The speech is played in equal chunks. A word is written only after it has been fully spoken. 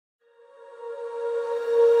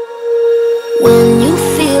When you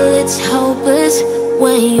feel it's hopeless,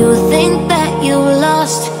 when you think that you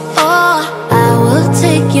lost, oh, I will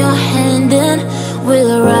take your hand and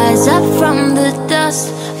we'll rise up from the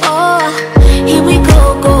dust. Oh, here we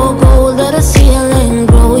go, go, go, let us heal and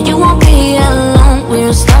grow. You won't be alone, we're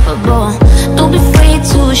unstoppable. Don't be afraid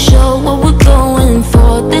to show what we're going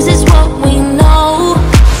for. This is what we know.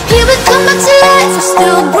 Here we come back to life, we're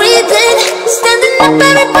still breathing. Standing up,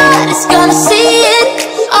 everybody's gonna see it.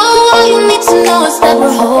 Oh, all you need to know is that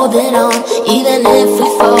we're holding on. Even if we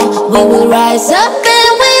fall, we will rise up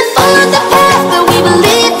and we follow the path that we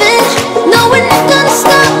believe in. No, we're not gonna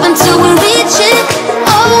stop until we reach it.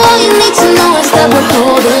 Oh, all you need to know is that we're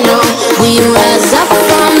holding on. We rise up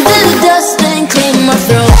from the dust and claim our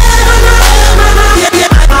throne.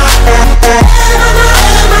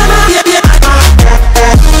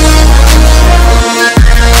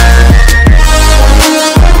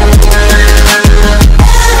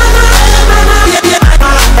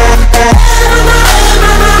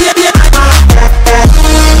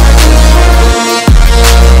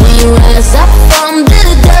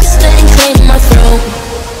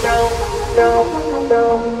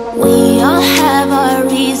 We all have our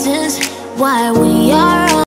reasons why we are